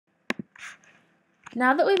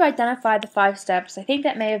Now that we've identified the 5 steps, I think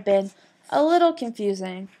that may have been a little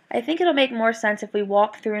confusing. I think it'll make more sense if we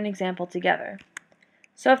walk through an example together.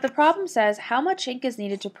 So if the problem says how much ink is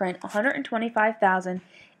needed to print 125,000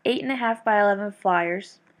 8.5 by 11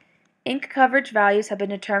 flyers, ink coverage values have been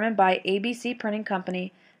determined by ABC Printing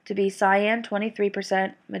Company to be cyan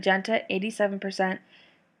 23%, magenta 87%,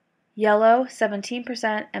 yellow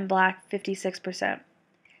 17%, and black 56%.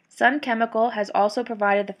 Sun Chemical has also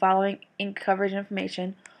provided the following ink coverage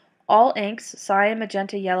information. All inks, cyan,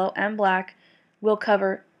 magenta, yellow, and black, will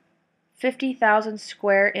cover 50,000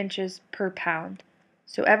 square inches per pound.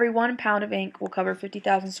 So every 1 pound of ink will cover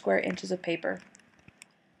 50,000 square inches of paper.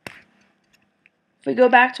 If we go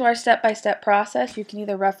back to our step-by-step process, you can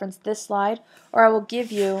either reference this slide or I will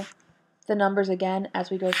give you the numbers again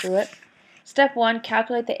as we go through it. Step 1,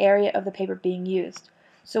 calculate the area of the paper being used.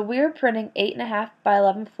 So we are printing 8.5 by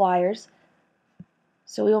 11 flyers,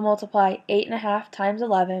 so we will multiply 8.5 times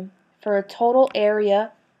 11 for a total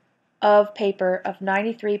area of paper of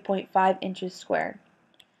 93.5 inches squared.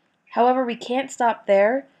 However, we can't stop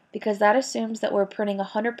there because that assumes that we're printing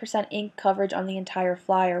 100% ink coverage on the entire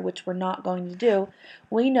flyer, which we're not going to do.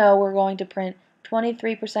 We know we're going to print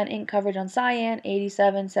 23% ink coverage on cyan,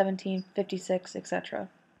 87, 17, 56, etc.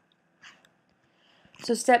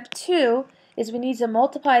 So step 2 is we need to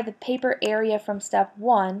multiply the paper area from step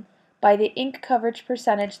 1 by the ink coverage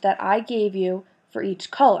percentage that I gave you for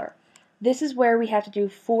each color. This is where we have to do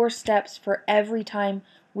 4 steps for every time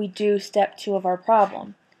we do step 2 of our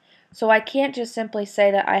problem. So I can't just simply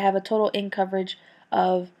say that I have a total ink coverage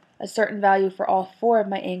of a certain value for all 4 of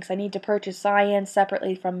my inks. I need to purchase cyan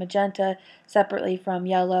separately from magenta, separately from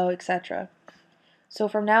yellow, etc. So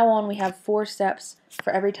from now on we have 4 steps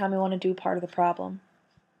for every time we want to do part of the problem.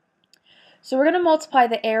 So we're going to multiply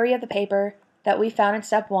the area of the paper that we found in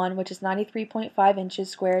step 1, which is 93.5 inches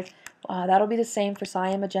squared. That'll be the same for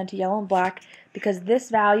cyan, magenta, yellow, and black because this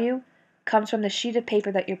value comes from the sheet of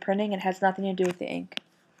paper that you're printing and has nothing to do with the ink.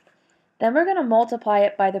 Then we're going to multiply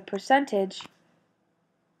it by the percentage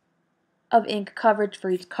of ink coverage for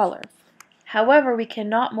each color. However, we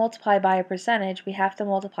cannot multiply by a percentage, we have to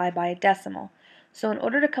multiply by a decimal. So in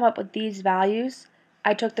order to come up with these values,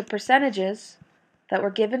 I took the percentages that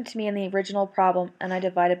were given to me in the original problem and I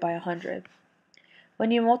divided by 100.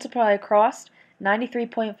 When you multiply across,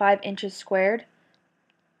 93.5 inches squared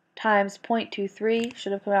times 0.23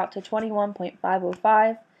 should have come out to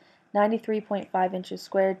 21.505. 93.5 inches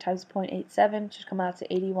squared times 0.87 should come out to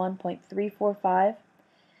 81.345.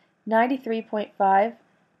 93.5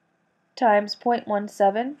 times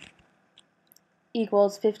 0.17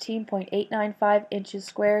 equals 15.895 inches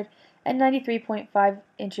squared, and 93.5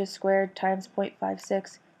 inches squared times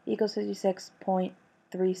 0.56 equals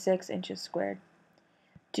 56.36 inches squared.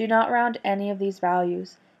 Do not round any of these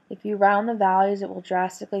values. If you round the values, it will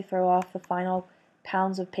drastically throw off the final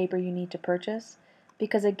pounds of paper you need to purchase,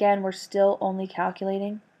 because again, we're still only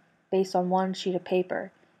calculating based on one sheet of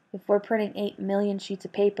paper. If we're printing 8 million sheets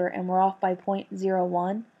of paper and we're off by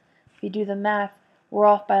 0.01, if you do the math, we're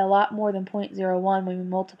off by a lot more than 0.01 when we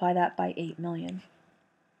multiply that by 8 million.